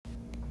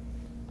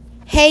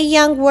Hey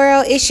young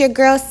world, it's your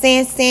girl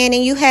San,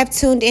 and you have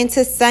tuned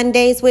into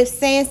Sundays with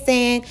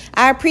San.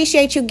 I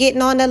appreciate you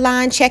getting on the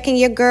line, checking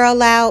your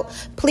girl out.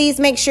 Please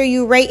make sure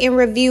you rate and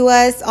review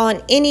us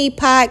on any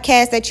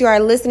podcast that you are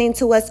listening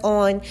to us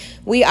on.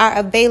 We are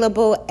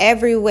available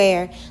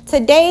everywhere.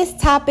 Today's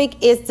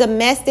topic is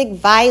domestic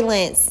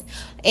violence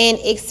and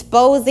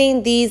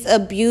exposing these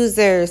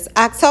abusers.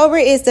 October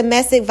is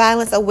Domestic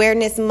Violence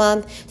Awareness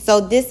Month,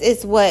 so this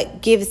is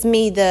what gives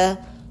me the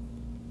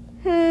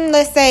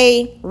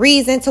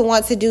reason to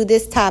want to do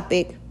this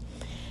topic.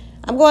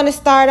 I'm going to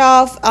start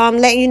off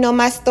letting you know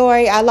my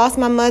story. I lost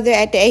my mother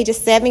at the age of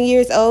 7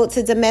 years old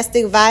to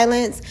domestic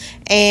violence.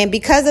 And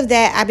because of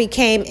that, I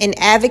became an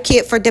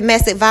advocate for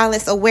domestic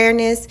violence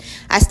awareness.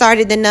 I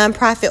started the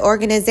nonprofit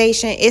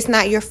organization, It's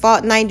Not Your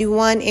Fault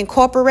 91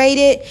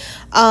 Incorporated.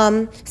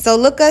 So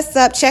look us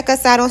up, check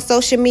us out on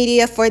social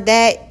media for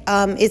that.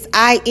 It's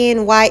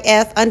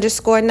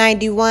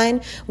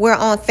INYF_91. We're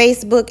on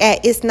Facebook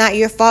at It's Not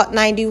Your Fault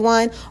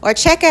 91, or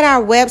check out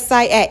our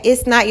website at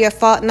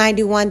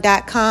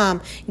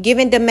itsnotyourfault91.com,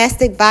 giving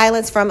domestic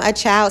violence from a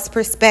child's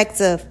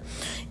perspective.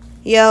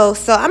 So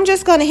I'm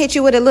just going to hit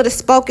you with a little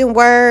spoken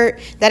word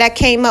that I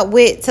came up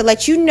with to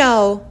let you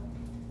know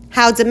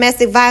how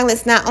domestic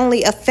violence not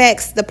only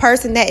affects the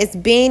person that is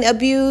being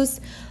abused,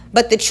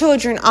 but the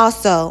children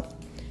also.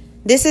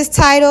 This is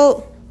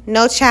titled,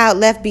 No Child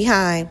Left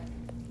Behind.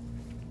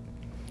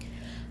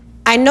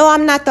 I know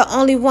I'm not the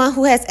only one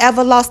who has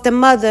ever lost a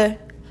mother,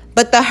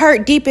 but the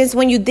hurt deepens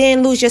when you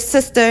then lose your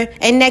sister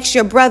and next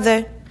your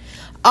brother.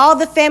 All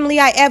the family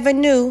I ever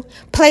knew,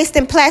 placed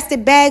in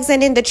plastic bags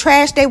and in the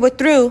trash they were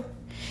threw.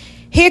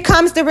 Here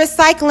comes the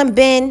recycling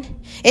bin.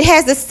 It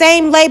has the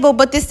same label,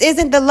 but this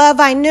isn't the love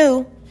I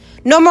knew.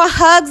 No more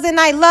hugs and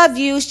I love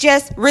yous,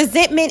 just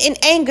resentment and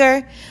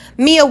anger.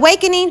 Me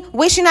awakening,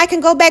 wishing I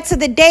can go back to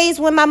the days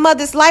when my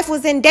mother's life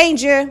was in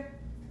danger.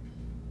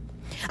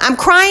 I'm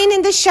crying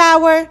in the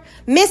shower,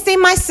 missing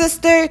my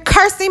sister,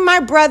 cursing my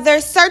brother,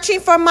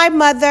 searching for my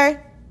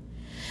mother.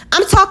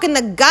 I'm talking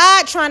to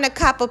God trying to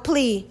cop a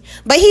plea,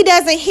 but he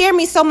doesn't hear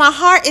me, so my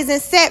heart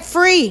isn't set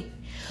free.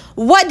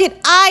 What did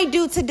I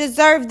do to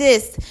deserve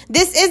this?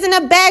 This isn't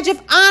a badge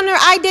of honor.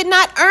 I did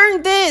not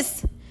earn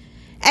this.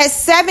 At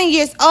 7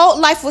 years old,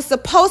 life was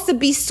supposed to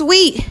be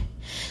sweet.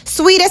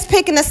 Sweet as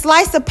picking a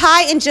slice of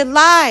pie in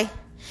July.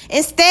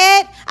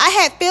 Instead, I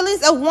had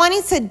feelings of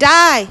wanting to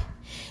die.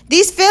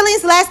 These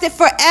feelings lasted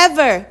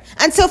forever,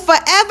 until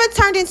forever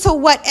turned into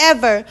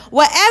whatever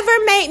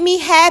made me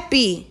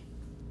happy.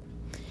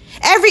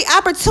 Every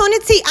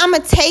opportunity, I'ma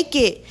take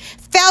it.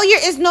 Failure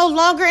is no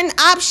longer an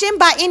option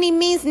by any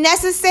means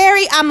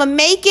necessary. I'ma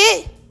make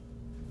it.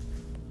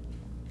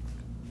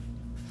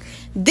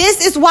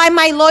 This is why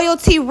my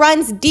loyalty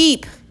runs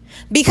deep,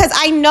 because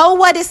I know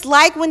what it's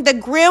like when the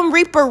Grim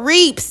Reaper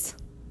reaps.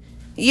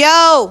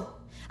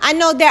 I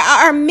know there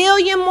are a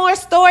million more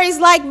stories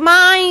like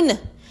mine,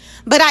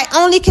 but I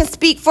only can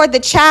speak for the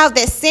child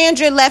that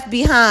Sandra left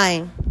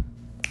behind.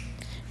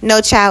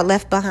 No child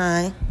left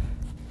behind.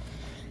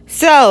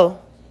 So,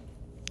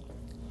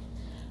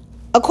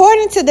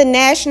 according to the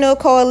National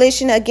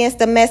Coalition Against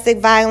Domestic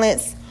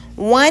Violence,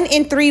 1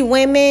 in 3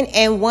 women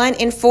and 1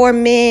 in 4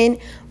 men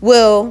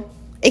will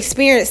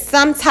experience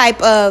some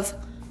type of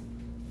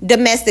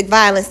domestic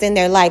violence in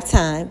their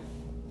lifetime.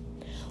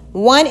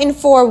 1 in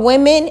 4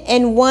 women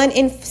and 1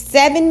 in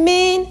 7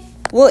 men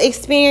will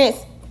experience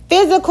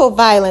physical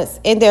violence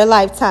in their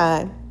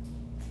lifetime.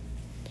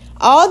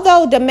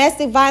 Although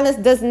domestic violence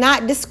does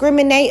not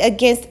discriminate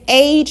against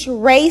age,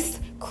 race,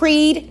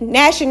 creed,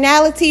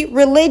 nationality,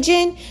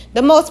 religion,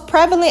 the most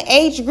prevalent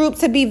age group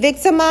to be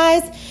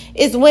victimized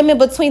is women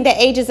between the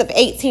ages of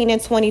 18 and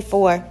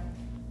 24.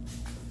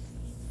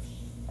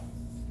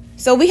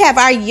 So we have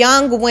our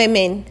young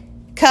women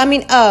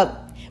coming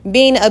up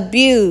being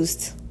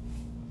abused.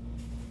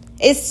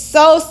 It's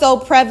so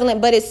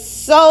prevalent, but it's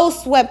so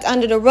swept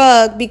under the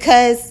rug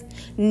because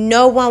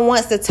no one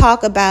wants to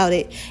talk about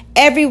it.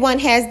 Everyone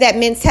has that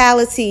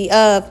mentality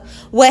of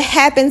what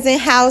happens in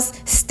house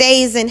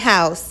stays in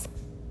house.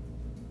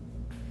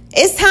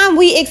 It's time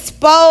we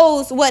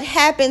expose what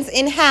happens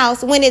in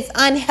house when it's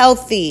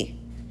unhealthy.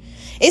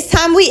 It's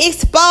time we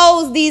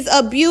expose these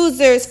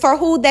abusers for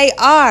who they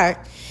are.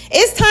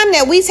 It's time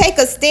that we take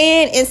a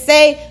stand and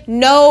say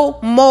no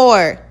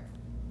more.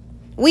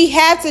 We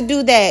have to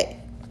do that.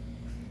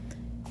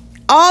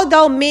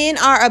 Although men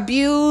are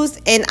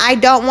abused, and I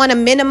don't want to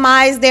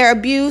minimize their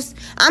abuse,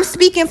 I'm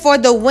speaking for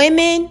the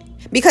women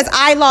because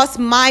I lost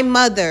my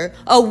mother,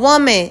 a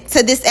woman,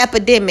 to this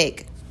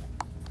epidemic.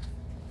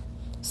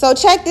 So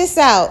check this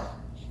out.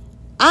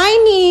 I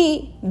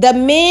need the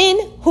men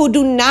who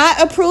do not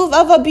approve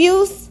of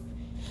abuse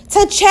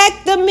to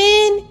check the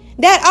men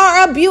that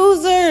are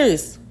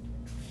abusers.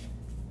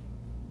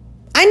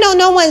 I know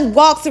no one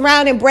walks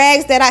around and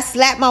brags that I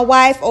slapped my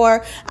wife,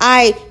 or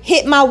I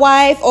hit my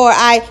wife, or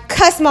I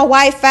cussed my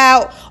wife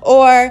out,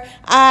 or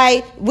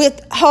I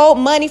withhold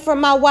money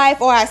from my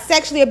wife, or I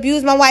sexually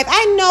abused my wife.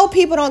 I know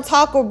people don't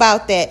talk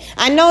about that.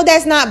 I know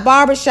that's not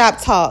barbershop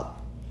talk.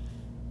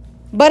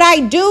 But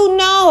I do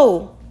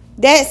know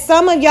that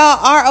some of y'all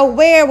are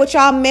aware what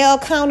y'all male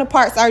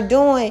counterparts are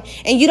doing,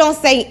 and you don't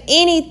say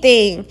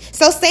anything.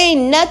 So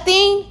saying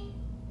nothing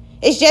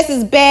is just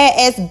as bad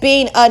as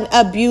being an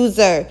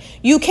abuser.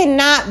 You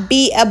cannot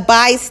be a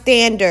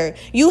bystander.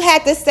 You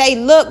have to say,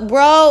 look,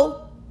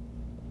 bro,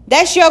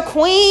 that's your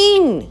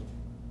queen.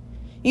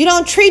 You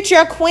don't treat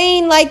your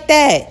queen like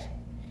that.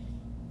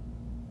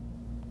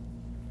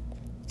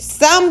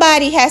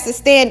 Somebody has to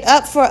stand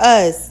up for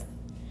us.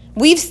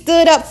 We've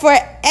stood up for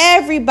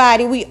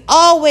everybody. We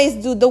always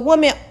do. The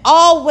woman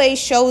always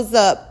shows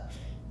up.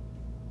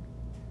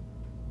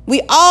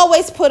 We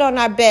always put on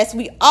our best.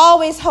 We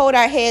always hold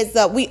our heads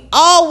up. We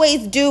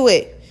always do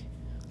it.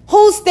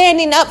 Who's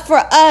standing up for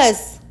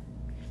us?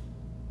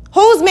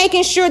 Who's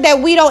making sure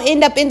that we don't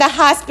end up in the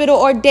hospital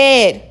or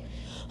dead?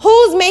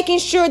 Who's making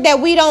sure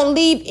that we don't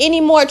leave any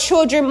more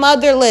children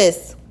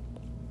motherless?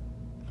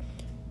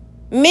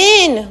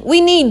 Men, we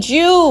need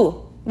you.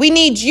 We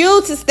need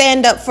you to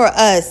stand up for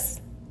us.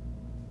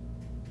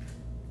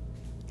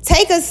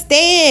 Take a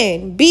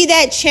stand. Be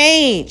that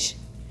change.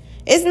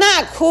 It's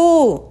not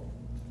cool.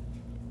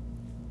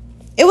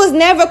 It was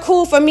never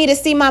cool for me to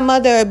see my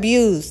mother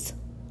abused.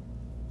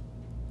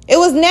 It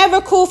was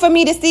never cool for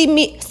me to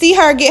see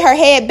her get her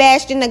head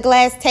bashed in the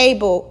glass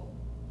table.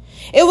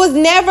 It was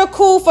never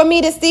cool for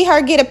me to see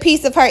her get a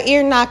piece of her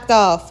ear knocked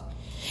off.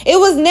 It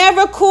was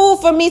never cool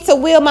for me to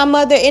wheel my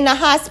mother in the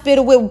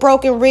hospital with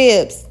broken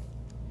ribs.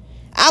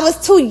 I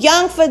was too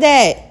young for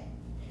that.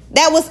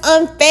 That was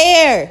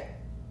unfair.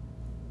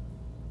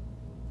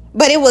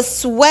 But it was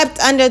swept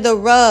under the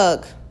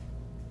rug.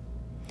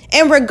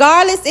 And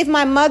regardless if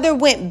my mother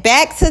went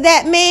back to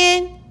that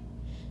man,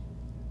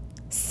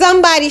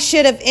 somebody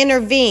should have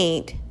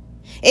intervened.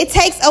 It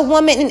takes a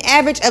woman an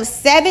average of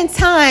 7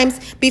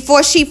 times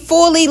before she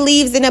fully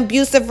leaves an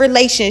abusive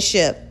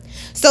relationship.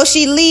 So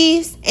she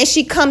leaves and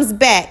she comes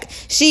back.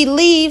 She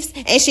leaves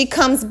and she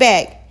comes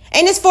back.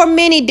 And it's for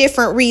many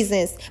different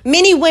reasons.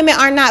 Many women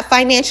are not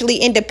financially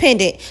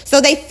independent, so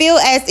they feel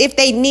as if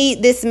they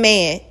need this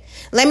man.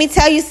 Let me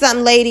tell you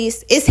something,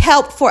 ladies. It's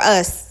help for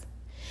us.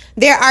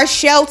 There are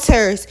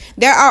shelters.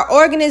 There are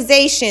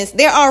organizations.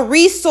 There are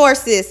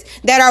resources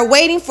that are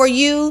waiting for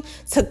you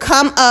to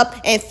come up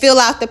and fill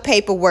out the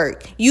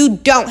paperwork. You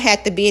don't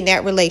have to be in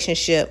that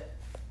relationship.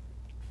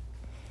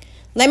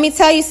 Let me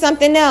tell you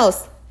something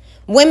else.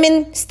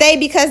 Women stay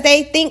because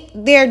they think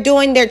they're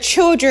doing their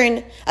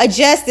children a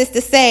justice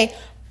to say,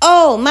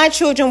 oh, my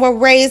children were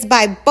raised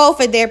by both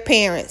of their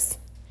parents.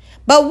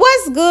 But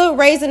what's good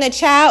raising a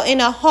child in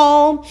a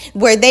home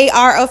where they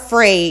are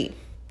afraid,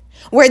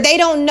 where they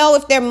don't know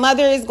if their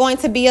mother is going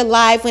to be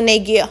alive when they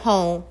get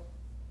home?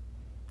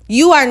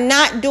 You are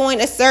not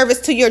doing a service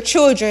to your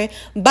children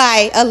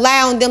by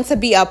allowing them to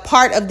be a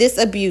part of this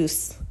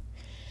abuse.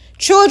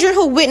 Children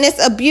who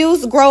witness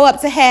abuse grow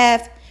up to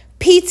have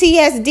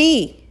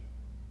PTSD.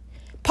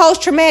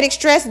 Post-traumatic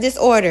stress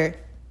disorder.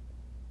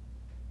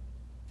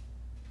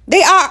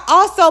 They are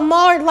also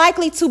more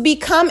likely to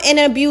become an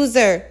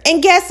abuser.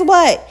 And guess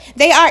what?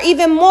 They are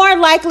even more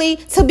likely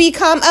to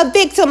become a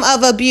victim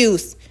of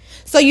abuse.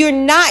 So you're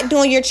not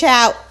doing your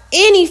child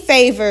any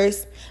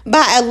favors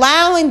by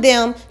allowing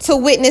them to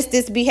witness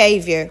this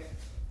behavior.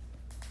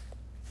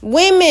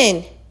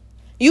 Women,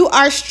 you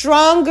are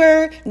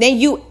stronger than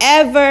you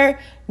ever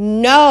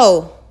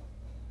know.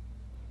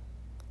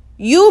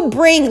 You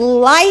bring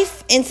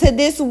life into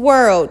this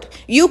world.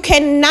 You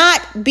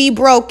cannot be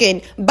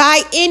broken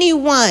by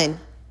anyone.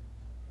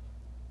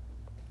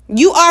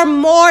 You are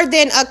more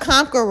than a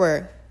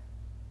conqueror.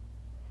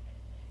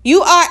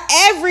 You are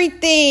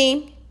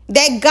everything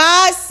that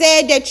God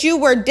said that you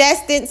were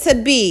destined to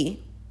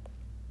be.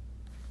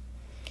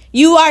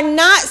 You are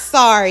not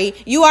sorry.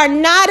 You are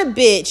not a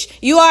bitch.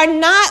 You are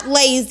not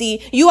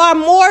lazy. You are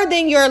more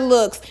than your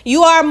looks.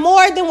 You are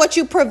more than what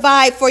you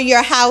provide for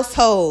your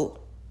household.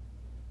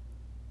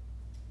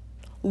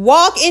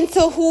 Walk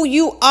into who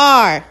you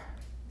are.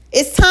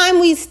 It's time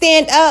we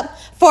stand up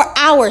for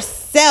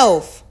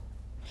ourselves.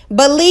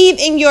 Believe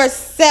in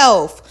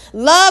yourself.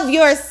 Love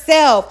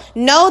yourself.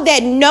 Know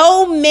that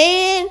no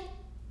man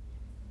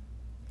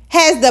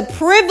has the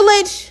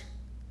privilege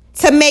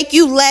to make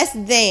you less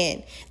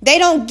than. They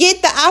don't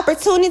get the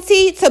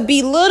opportunity to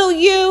belittle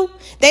you.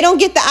 They don't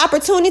get the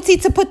opportunity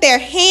to put their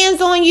hands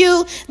on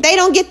you. They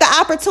don't get the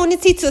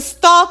opportunity to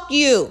stalk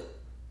you.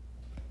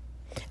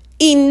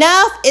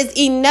 Enough is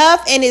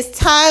enough, and it's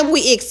time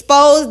we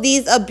expose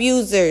these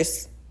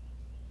abusers.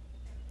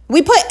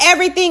 We put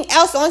everything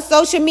else on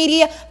social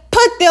media.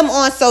 Put them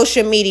on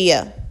social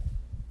media.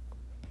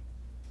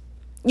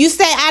 You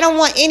say, I don't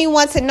want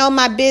anyone to know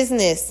my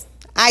business.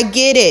 I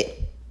get it.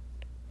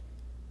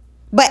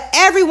 But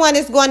everyone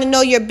is going to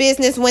know your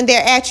business when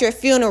they're at your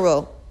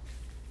funeral.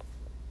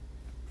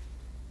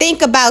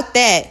 Think about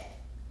that.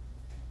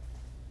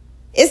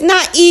 It's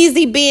not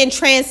easy being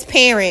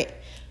transparent.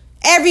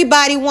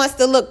 Everybody wants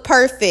to look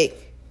perfect.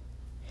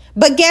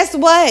 But guess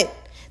what?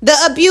 The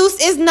abuse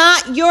is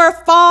not your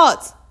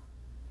fault.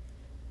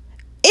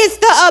 It's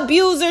the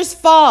abuser's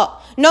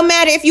fault. No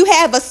matter if you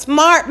have a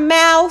smart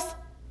mouth,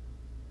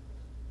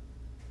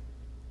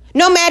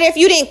 No matter if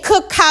you didn't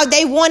cook how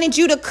they wanted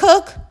you to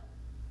cook.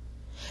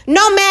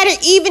 No matter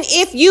even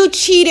if you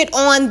cheated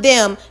on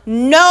them.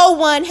 No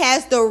one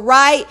has the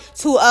right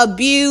to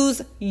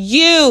abuse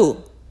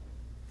you.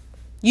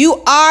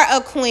 You are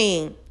a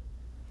queen.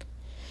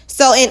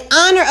 So in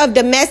honor of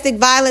Domestic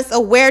Violence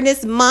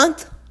Awareness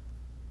Month,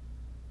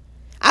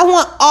 I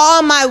want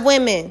all my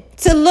women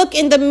to look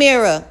in the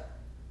mirror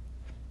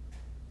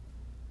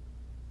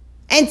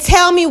and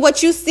tell me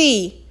what you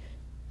see.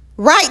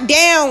 Write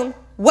down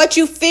what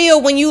you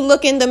feel when you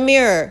look in the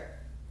mirror.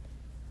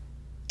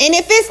 And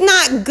if it's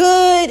not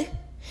good,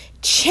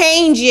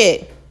 change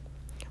it.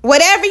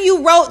 Whatever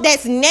you wrote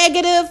that's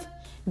negative,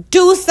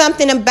 do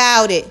something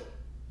about it.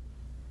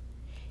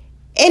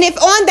 And if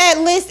on that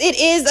list it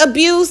is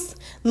abuse,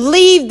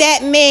 leave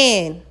that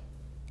man.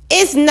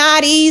 It's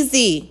not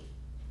easy,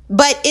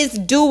 but it's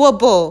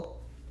doable.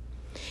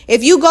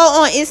 If you go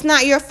on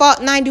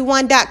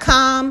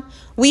itsnotyourfault91.com,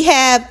 we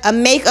have a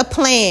make a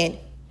plan.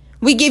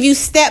 We give you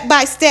step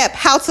by step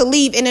how to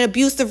leave in an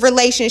abusive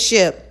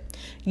relationship.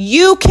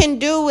 You can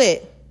do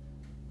it.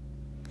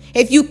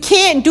 If you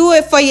can't do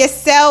it for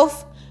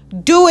yourself,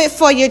 do it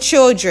for your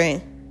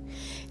children.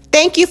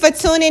 Thank you for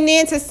tuning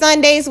in to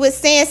Sundays with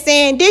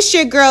San. This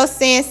your girl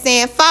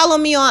San. Follow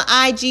me on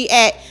IG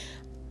at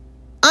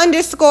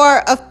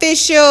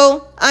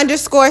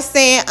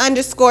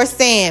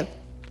 _official_San_San.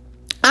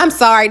 I'm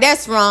sorry,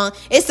 that's wrong.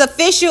 It's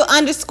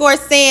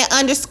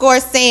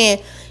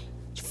official_San_San.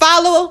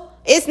 Follow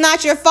It's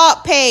Not Your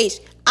Fault page.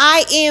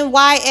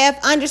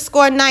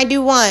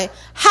 INYF_91.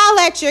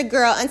 Holla at your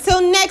girl.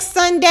 Until next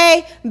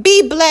Sunday,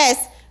 be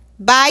blessed.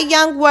 Bye,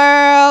 young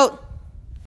world.